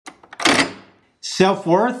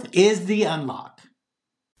Self-worth is the unlock.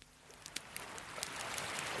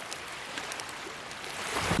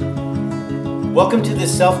 Welcome to the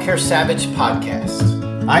Self-Care Savage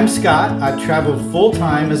podcast. I'm Scott. I've traveled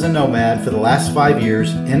full-time as a nomad for the last 5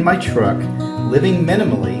 years in my truck, living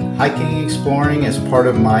minimally, hiking and exploring as part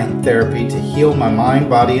of my therapy to heal my mind,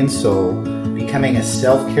 body, and soul, becoming a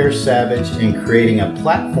self-care savage and creating a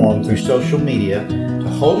platform through social media to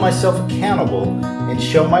hold myself accountable and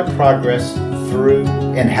show my progress through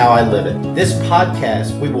and how I live it. This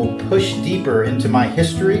podcast, we will push deeper into my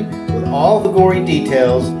history with all the gory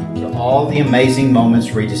details to all the amazing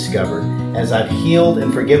moments rediscovered as I've healed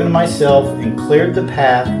and forgiven myself and cleared the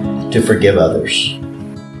path to forgive others.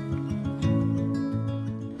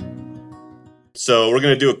 So we're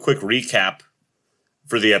going to do a quick recap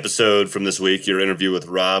for the episode from this week, your interview with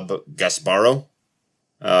Rob Gasparo.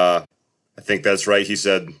 I think that's right. He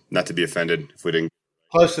said not to be offended if we didn't.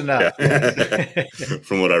 Close enough. Yeah.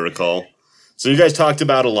 From what I recall. So you guys talked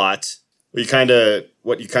about a lot.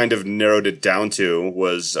 What you kind of narrowed it down to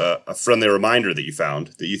was a friendly reminder that you found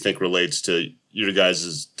that you think relates to your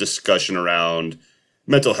guys' discussion around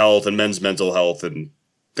mental health and men's mental health and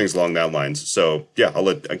things along that lines. So yeah,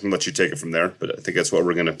 I can let you take it from there, but I think that's what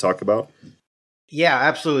we're going to talk about. Yeah,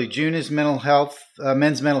 absolutely. June is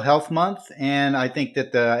Men's Mental Health Month, and I think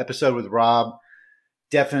that the episode with Rob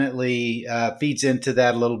definitely feeds into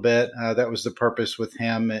that a little bit. That was the purpose with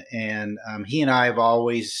him, and he and I have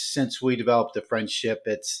always, since we developed a friendship,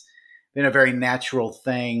 it's been a very natural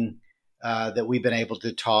thing that we've been able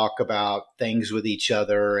to talk about things with each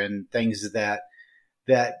other and things that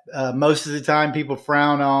most of the time people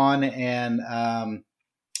frown on, and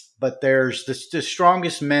but there's the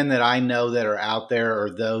strongest men that I know that are out there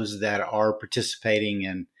are those that are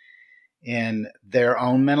participating in their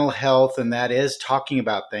own mental health, and that is talking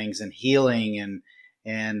about things and healing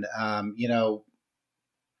and you know,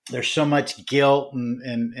 there's so much guilt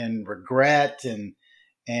and regret and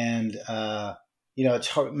you know, it's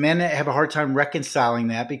hard. Men have a hard time reconciling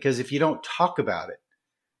that because if you don't talk about it,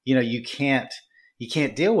 you know, you can't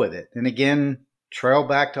deal with it. And again, trail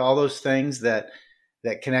back to all those things that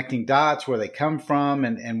connecting dots, where they come from,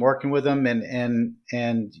 and working with them, and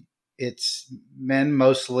it's men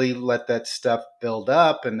mostly let that stuff build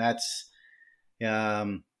up, and that's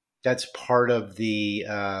part of the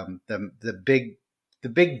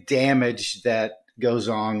big damage that goes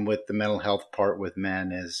on with the mental health part with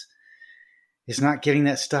men is not getting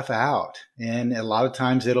that stuff out, and a lot of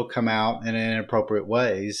times it'll come out in inappropriate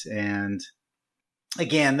ways. And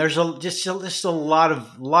again, there's just a lot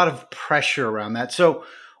of pressure around that. So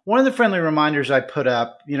one of the friendly reminders I put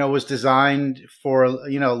up, you know, was designed for,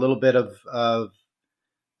 you know, a little bit of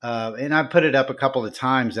and I put it up a couple of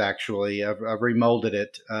times actually. I've remolded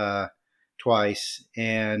it twice,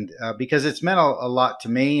 and because it's meant a lot to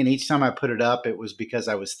me. And each time I put it up, it was because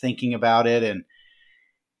I was thinking about it, and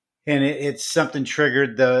it's something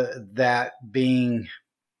triggered that being,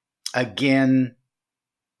 again,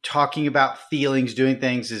 talking about feelings, doing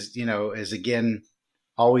things is again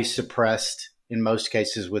always suppressed in most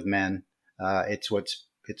cases with men. It's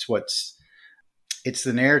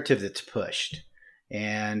the narrative that's pushed,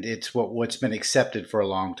 and it's what's been accepted for a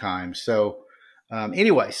long time. So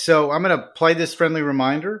anyway, so I'm going to play this friendly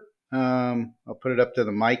reminder. I'll put it up to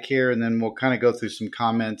the mic here, and then we'll kind of go through some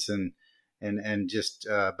comments and just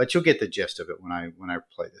but you'll get the gist of it when I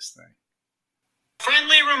play this thing.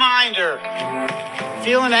 Friendly reminder.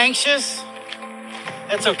 Feeling anxious?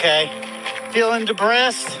 That's okay. Feeling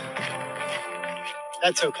depressed?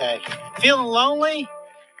 That's okay. Feeling lonely?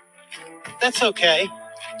 That's okay.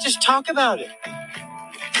 Just talk about it.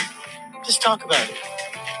 Just talk about it.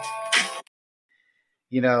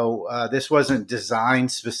 You know, this wasn't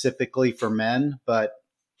designed specifically for men, but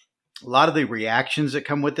a lot of the reactions that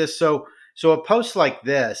come with this. So a post like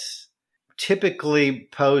this, typically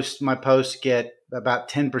my posts get about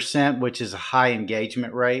 10%, which is a high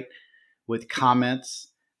engagement rate with comments.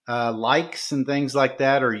 Likes and things like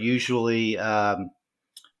that are usually can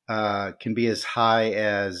be as high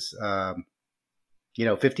as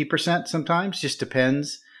 50% sometimes. Just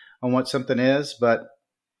depends on what something is. But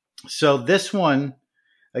so this one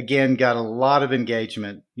again got a lot of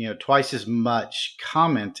engagement. You know, twice as much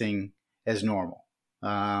commenting as normal.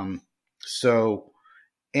 And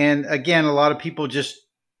again, a lot of people just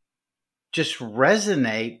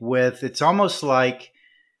resonate with. It's almost like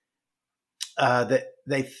that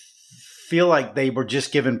they feel like they were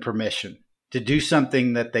just given permission to do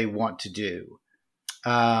something that they want to do.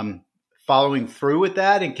 Following through with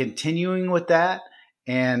that and continuing with that,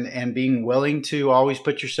 and being willing to always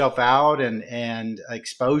put yourself out and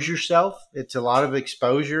expose yourself. It's a lot of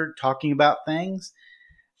exposure, talking about things,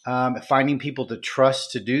 finding people to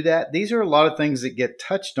trust to do that. These are a lot of things that get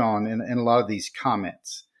touched on in a lot of these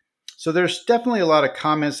comments. So there's definitely a lot of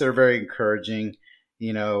comments that are very encouraging.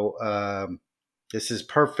 This is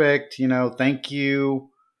perfect. Thank you.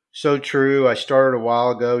 So true. I started a while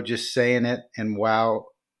ago just saying it, and wow,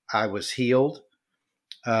 I was healed.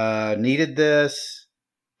 Needed this.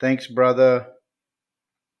 Thanks, brother.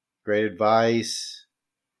 Great advice.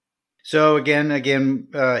 So again,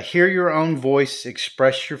 hear your own voice,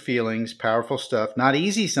 express your feelings, powerful stuff. Not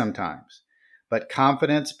easy sometimes, but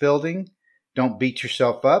confidence building. Don't beat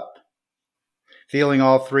yourself up. Feeling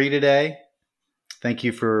all three today. Thank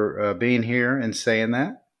you for being here and saying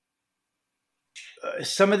that.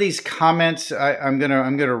 Some of these comments I'm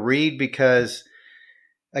gonna read because,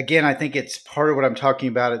 again, I think it's part of what I'm talking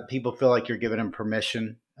about. People feel like you're giving them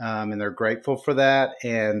permission, and they're grateful for that.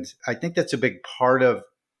 And I think that's a big part of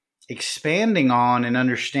expanding on and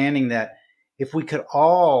understanding that if we could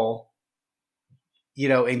all,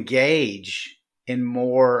 engage in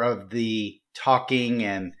more of the talking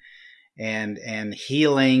and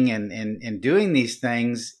healing and doing these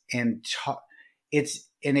things and it's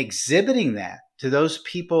in exhibiting that to those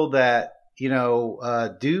people that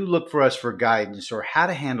do look for us for guidance or how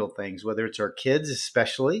to handle things, whether it's our kids,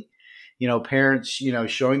 especially, parents,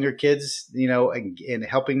 showing their kids, and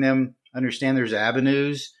helping them understand there's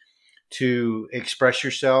avenues to express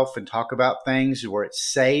yourself and talk about things where it's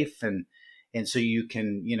safe. And so you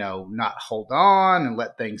can, not hold on and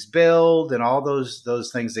let things build and all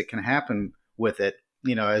those things that can happen with it,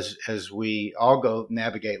 as we all go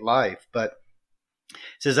navigate life. But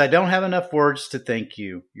it says, I don't have enough words to thank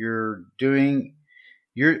you.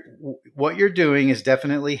 What you're doing is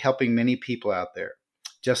definitely helping many people out there,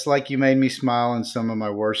 just like you made me smile in some of my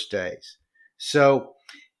worst days. So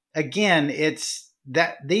again, it's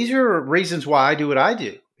that these are reasons why I do what I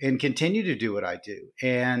do and continue to do what I do.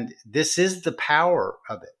 And this is the power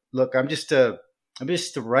of it. Look, I'm just a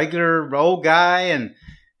regular old guy and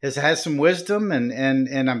has some wisdom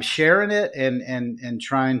and I'm sharing it and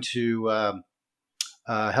trying to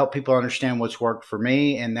help people understand what's worked for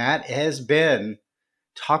me. And that has been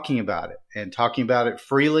talking about it and talking about it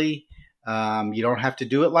freely. You don't have to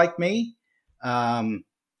do it like me.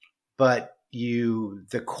 But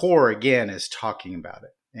the core again is talking about it.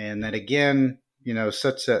 And that again,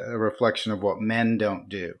 such a reflection of what men don't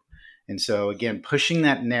do. And so again, pushing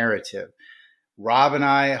that narrative, Rob and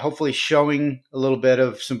I hopefully showing a little bit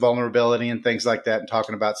of some vulnerability and things like that and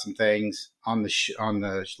talking about some things on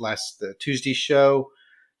the Tuesday show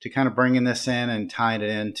to kind of bringing this in and tying it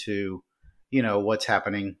into, what's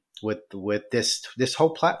happening with this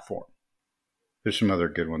whole platform. There's some other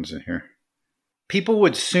good ones in here. People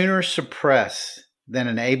would sooner suppress than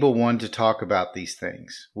enable one to talk about these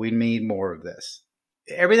things. We need more of this.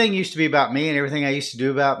 Everything used to be about me, and everything I used to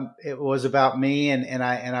do was about me. And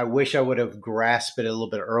I wish I would have grasped it a little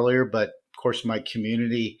bit earlier, but of course my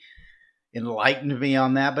community enlightened me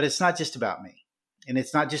on that. But it's not just about me, and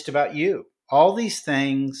it's not just about you. All these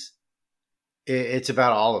things, it's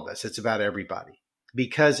about all of us. It's about everybody,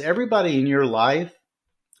 because everybody in your life,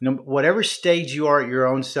 whatever stage you are at your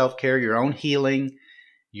own self-care, your own healing,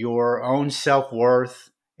 your own self-worth,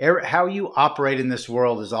 how you operate in this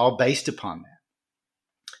world is all based upon that.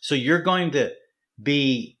 So you're going to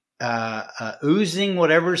be oozing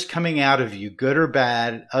whatever's coming out of you, good or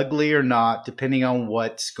bad, ugly or not, depending on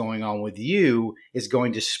what's going on with you, is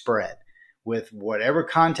going to spread with whatever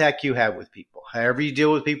contact you have with people, however you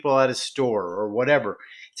deal with people at a store or whatever.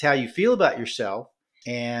 It's how you feel about yourself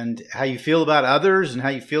and how you feel about others and how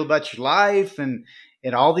you feel about your life and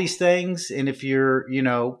all these things. And if you're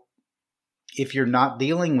not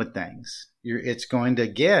dealing with things, it's going to,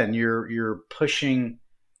 again, you're pushing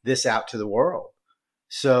this out to the world.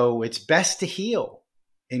 So it's best to heal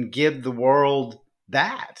and give the world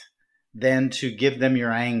that than to give them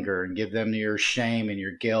your anger and give them your shame and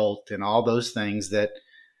your guilt and all those things that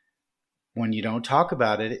when you don't talk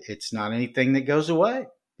about it, it's not anything that goes away.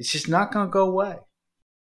 It's just not going to go away.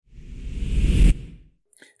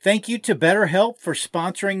 Thank you to BetterHelp for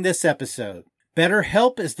sponsoring this episode.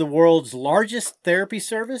 BetterHelp is the world's largest therapy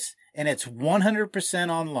service, and it's 100%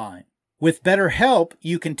 online. With BetterHelp,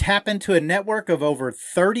 you can tap into a network of over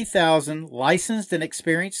 30,000 licensed and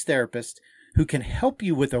experienced therapists who can help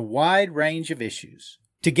you with a wide range of issues.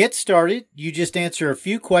 To get started, you just answer a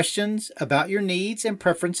few questions about your needs and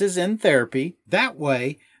preferences in therapy. That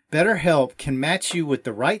way, BetterHelp can match you with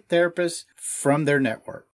the right therapist from their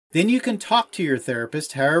network. Then you can talk to your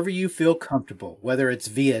therapist however you feel comfortable, whether it's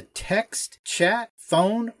via text, chat,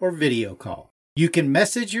 phone, or video call. You can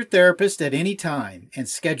message your therapist at any time and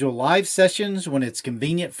schedule live sessions when it's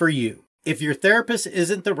convenient for you. If your therapist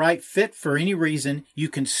isn't the right fit for any reason, you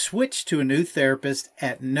can switch to a new therapist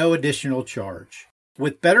at no additional charge.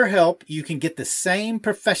 With BetterHelp, you can get the same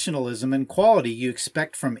professionalism and quality you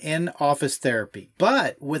expect from in-office therapy,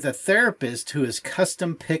 but with a therapist who is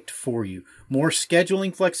custom picked for you, more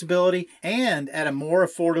scheduling flexibility, and at a more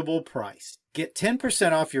affordable price. Get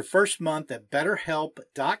 10% off your first month at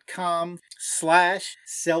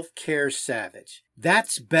betterhelp.com/selfcaresavage.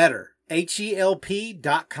 That's better,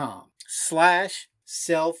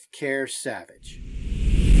 HELP.com/selfcaresavage.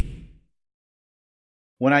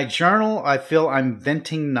 When I journal, I feel I'm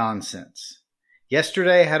venting nonsense.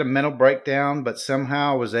 Yesterday I had a mental breakdown, but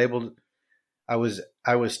somehow I was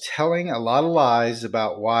telling a lot of lies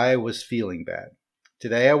about why I was feeling bad.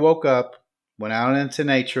 Today I woke up, went out into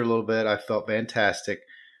nature a little bit. I felt fantastic.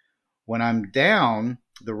 When I'm down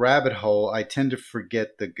the rabbit hole, I tend to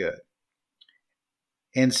forget the good.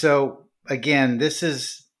 And so again, this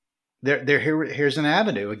is here's an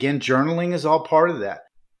avenue. Again, journaling is all part of that.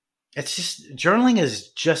 Journaling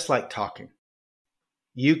is just like talking.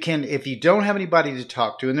 You can, if you don't have anybody to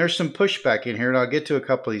talk to, and there's some pushback in here, and I'll get to a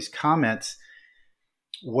couple of these comments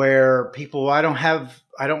where people, I don't have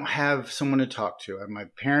someone to talk to. My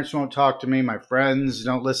parents won't talk to me. My friends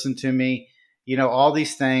don't listen to me, all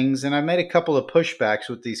these things. And I made a couple of pushbacks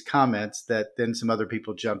with these comments that then some other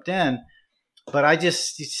people jumped in, but I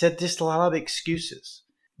just said just a lot of excuses.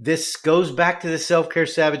 This goes back to the self-care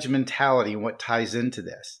savage mentality and what ties into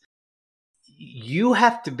this. You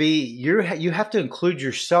have to include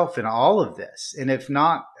yourself in all of this. And if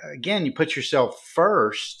not, again, you put yourself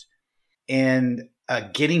first and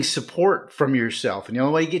getting support from yourself. And the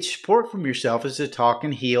only way you get support from yourself is to talk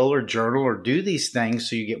and heal or journal or do these things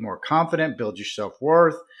so you get more confident, build your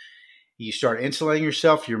self-worth. You start insulating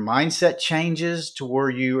yourself. Your mindset changes to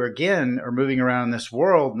where you, again, are moving around in this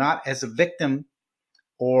world, not as a victim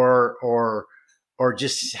or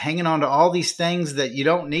just hanging on to all these things that you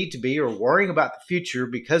don't need to be, or worrying about the future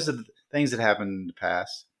because of things that happened in the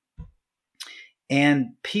past. And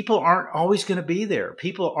people aren't always going to be there.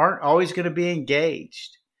 People aren't always going to be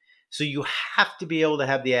engaged. So you have to be able to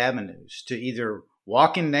have the avenues to either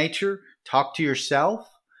walk in nature, talk to yourself,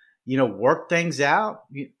 work things out.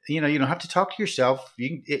 You don't have to talk to yourself.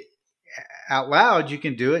 Out loud, you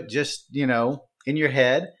can do it just, in your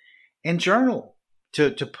head, and journal.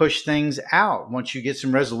 To push things out. Once you get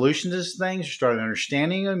some resolution to these things, you start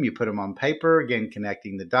understanding them, you put them on paper, again,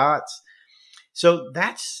 connecting the dots. So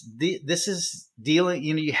this is dealing,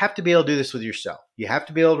 you have to be able to do this with yourself. You have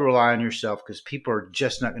to be able to rely on yourself because people are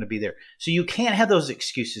just not going to be there. So you can't have those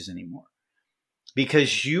excuses anymore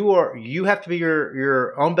because you have to be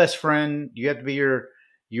your own best friend. You have to be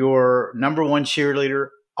your number one cheerleader,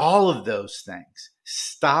 all of those things.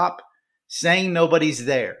 Stop saying nobody's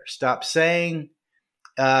there. Stop saying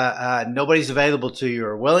nobody's available to you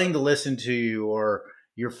or willing to listen to you or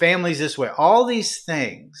your family's this way. All these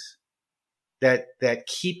things that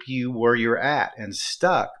keep you where you're at and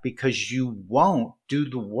stuck because you won't do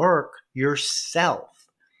the work yourself.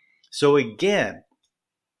 So again,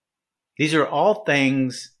 these are all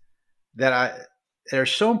things that are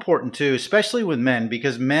so important too, especially with men,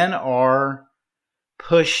 because men are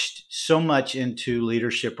pushed so much into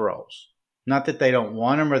leadership roles. Not that they don't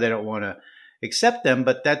want them or they don't want to accept them,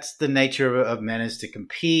 but that's the nature of men, is to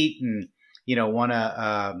compete and, want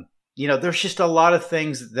to, there's just a lot of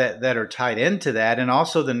things that are tied into that. And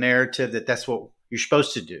also the narrative that that's what you're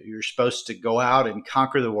supposed to do. You're supposed to go out and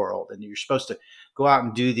conquer the world, and you're supposed to go out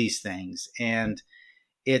and do these things. And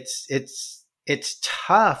it's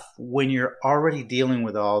tough when you're already dealing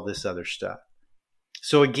with all this other stuff.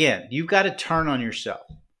 So again, you've got to turn on yourself.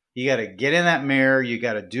 You got to get in that mirror. You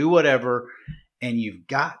got to do whatever, and you've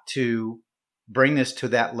got to bring this to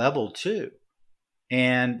that level too.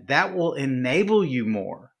 And that will enable you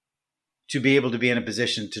more to be able to be in a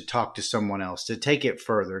position to talk to someone else, to take it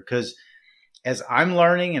further. Because as I'm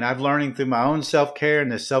learning, and I'm learning through my own self-care and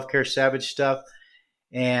the self-care savage stuff,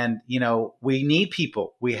 and, we need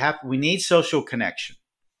people. We need social connection.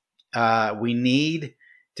 We need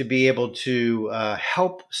to be able to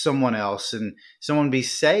help someone else and someone be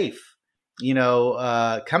safe,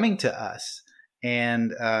 coming to us.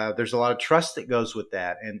 And there's a lot of trust that goes with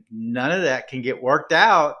that. And none of that can get worked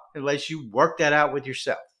out unless you work that out with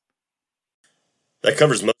yourself. That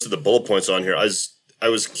covers most of the bullet points on here. I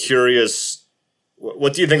was curious,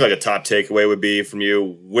 what do you think like a top takeaway would be from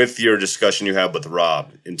you with your discussion you had with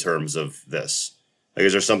Rob in terms of this? Like,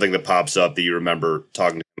 is there something that pops up that you remember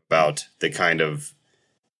talking to him about that kind of,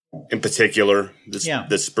 in particular,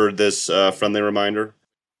 that spurred this friendly reminder?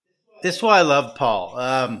 This is why I love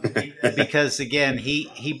Paul, because again,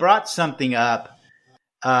 he brought something up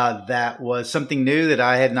that was something new that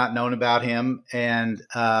I had not known about him, and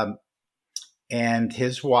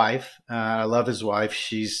his wife. I love his wife;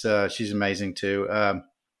 she's amazing too.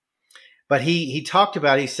 But he talked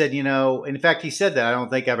about. He said, in fact, he said that I don't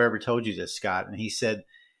think I've ever told you this, Scott. And he said,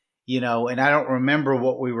 and I don't remember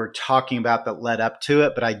what we were talking about that led up to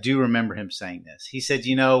it, but I do remember him saying this. He said,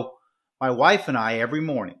 my wife and I every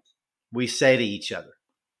morning, we say to each other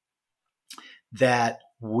that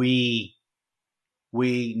we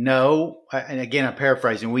know, and again, I'm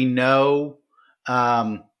paraphrasing, we know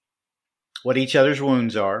what each other's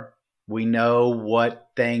wounds are. We know what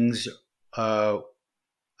things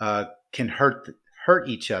can hurt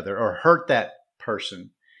each other or hurt that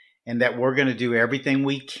person, and that we're going to do everything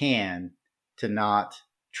we can to not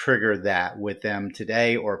trigger that with them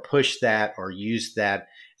today or push that or use that.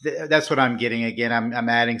 That's what I'm getting. Again, I'm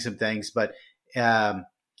adding some things, but to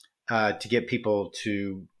get people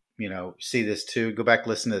to see this too, go back,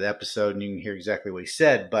 listen to the episode, and you can hear exactly what he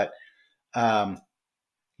said. But that,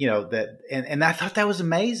 and I thought that was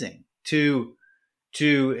amazing. That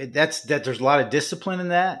there's a lot of discipline in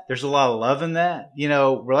that. There's a lot of love in that.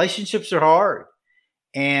 Relationships are hard,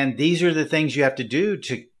 and these are the things you have to do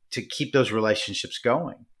to keep those relationships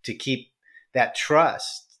going, to keep that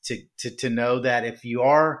trust. To know that if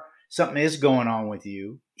something is going on with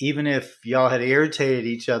you, even if y'all had irritated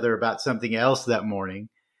each other about something else that morning,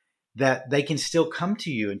 that they can still come to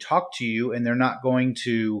you and talk to you, and they're not going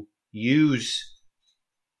to use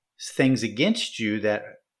things against you that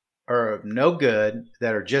are of no good,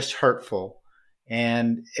 that are just hurtful.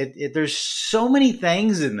 And there's so many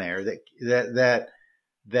things in there that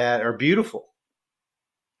are beautiful.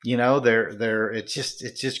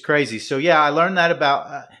 It's just crazy. So yeah, I learned that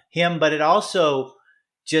about him, but it also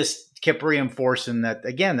just kept reinforcing that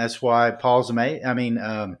again. That's why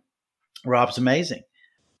Rob's amazing.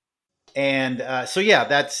 And so yeah,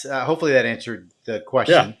 that's hopefully that answered the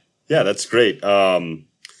question. Yeah, that's great.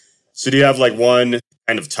 So do you have like one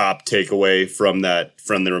kind of top takeaway from that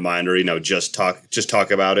friendly reminder? Just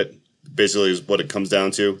talk about it. Basically, is what it comes down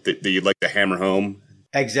to that you'd like to hammer home.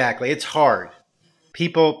 Exactly, it's hard.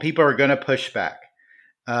 People are going to push back.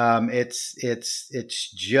 It's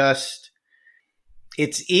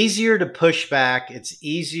easier to push back. It's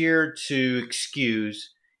easier to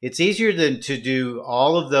excuse. It's easier to do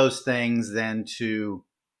all of those things than to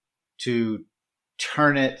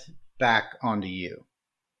turn it back onto you.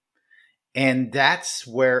 And that's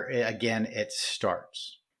where, again, it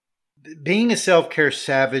starts. Being a self-care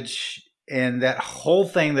savage and that whole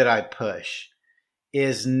thing that I push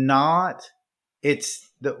is not... It's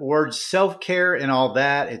the word self-care and all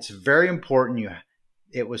that. It's very important.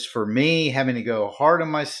 It was for me having to go hard on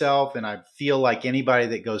myself. And I feel like anybody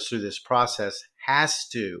that goes through this process has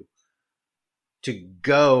to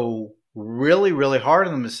go really, really hard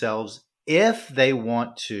on themselves if they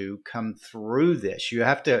want to come through this. You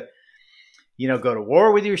have to, go to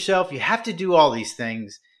war with yourself. You have to do all these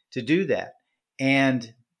things to do that.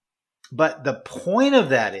 But the point of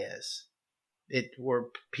that is where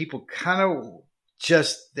people kind of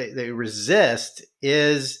they resist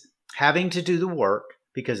is having to do the work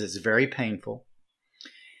because it's very painful,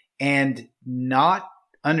 and not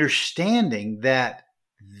understanding that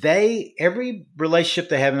every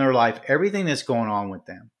relationship they have in their life, everything that's going on with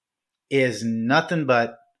them is nothing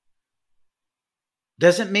but,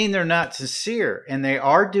 doesn't mean they're not sincere, and they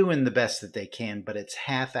are doing the best that they can, but it's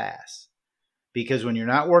half-ass. Because when you're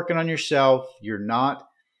not working on yourself, you're not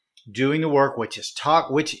doing the work, which is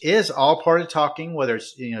all part of talking, whether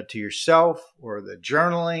it's to yourself or the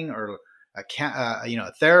journaling or a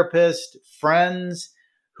therapist, friends,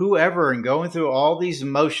 whoever, and going through all these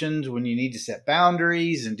emotions when you need to set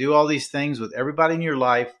boundaries and do all these things with everybody in your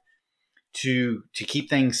life to keep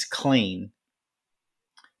things clean.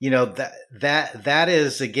 That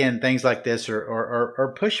is, again, things like this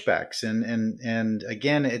are pushbacks, and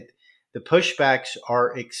again, the pushbacks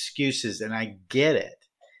are excuses, and I get it.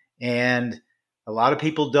 And a lot of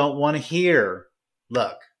people don't want to hear,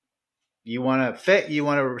 look, you want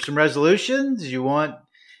some resolutions, you want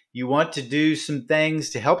to do some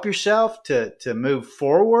things to help yourself to move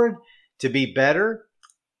forward, to be better.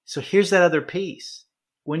 So here's that other piece.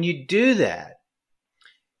 When you do that,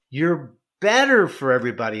 you're better for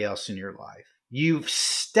everybody else in your life. You've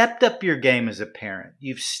stepped up your game as a parent.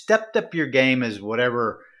 You've stepped up your game as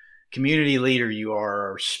whatever community leader you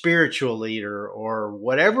are, or spiritual leader, or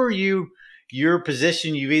whatever your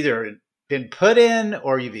position you've either been put in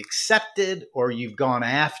or you've accepted or you've gone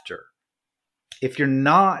after. If you're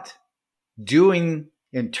not doing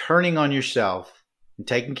and turning on yourself and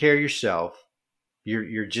taking care of yourself, you're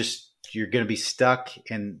going to be stuck,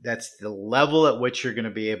 and that's the level at which you're going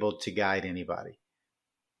to be able to guide anybody.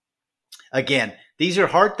 Again, these are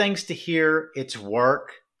hard things to hear. It's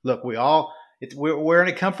work. Look, we're in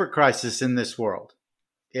a comfort crisis in this world.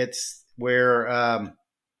 It's where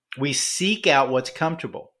we seek out what's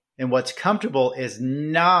comfortable, and what's comfortable is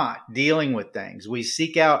not dealing with things. We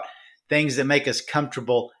seek out things that make us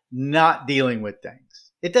comfortable not dealing with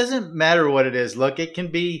things. It doesn't matter what it is. Look, it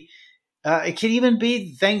can even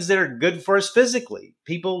be things that are good for us physically.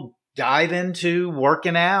 People dive into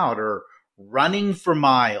working out or running for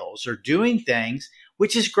miles or doing things,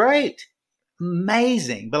 which is great,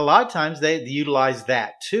 amazing. But a lot of times they utilize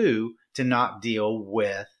that too to not deal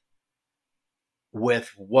with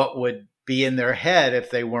what would be in their head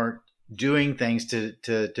if they weren't doing things to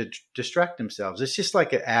distract themselves. It's just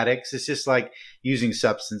like addicts. It's just like using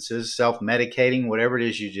substances, self-medicating, whatever it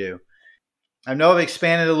is you do. I know I've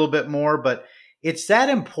expanded a little bit more, but it's that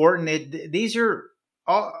important. These are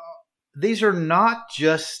not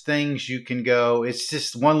just things you can go. It's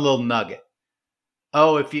just one little nugget.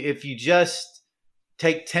 Oh, if you just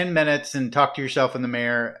take 10 minutes and talk to yourself in the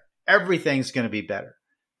mirror, everything's going to be better.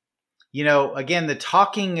 Again, the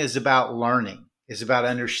talking is about learning, is about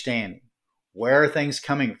understanding. Where are things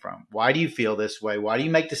coming from? Why do you feel this way? Why do you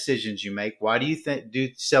make decisions you make? Why do you do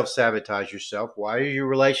self-sabotage yourself? Why are your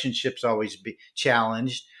relationships always be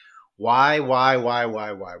challenged? Why?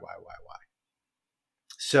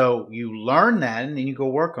 So you learn that, and then you go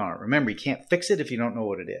work on it. Remember, you can't fix it if you don't know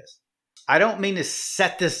what it is. I don't mean to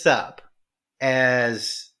set this up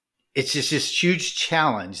as it's just this huge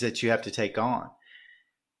challenge that you have to take on.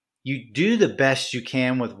 You do the best you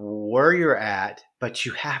can with where you're at, but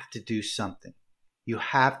you have to do something. You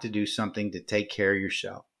have to do something to take care of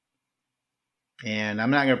yourself. And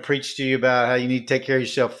I'm not going to preach to you about how you need to take care of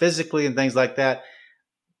yourself physically and things like that.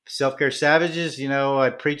 Self-Care Savages, I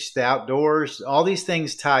preach the outdoors. All these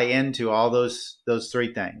things tie into all those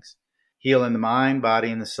three things. Healing the mind,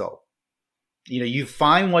 body, and the soul. You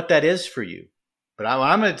find what that is for you. But what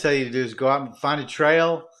I'm going to tell you to do is go out and find a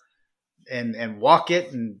trail and walk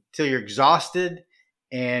it until you're exhausted,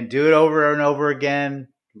 and do it over and over again.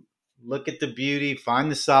 Look at the beauty, find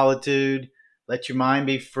the solitude, let your mind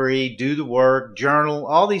be free, do the work, journal,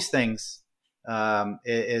 all these things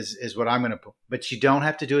is what I'm going to put. But you don't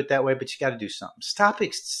have to do it that way, but you got to do something. Stop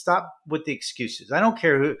with the excuses. I don't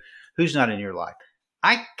care who's not in your life.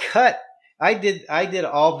 I did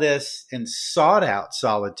all this and sought out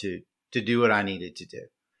solitude to do what I needed to do.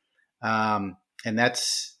 And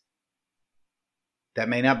that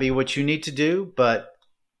may not be what you need to do, but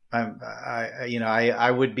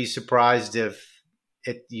I would be surprised if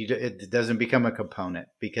it doesn't become a component,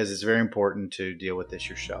 because it's very important to deal with this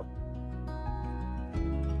yourself.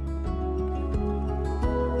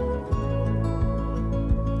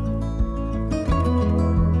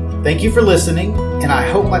 Thank you for listening, and I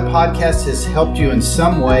hope my podcast has helped you in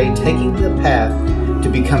some way taking the path to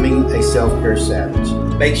becoming a self-care savage.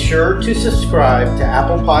 Make sure to subscribe to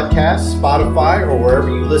Apple Podcasts, Spotify, or wherever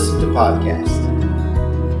you listen to podcasts.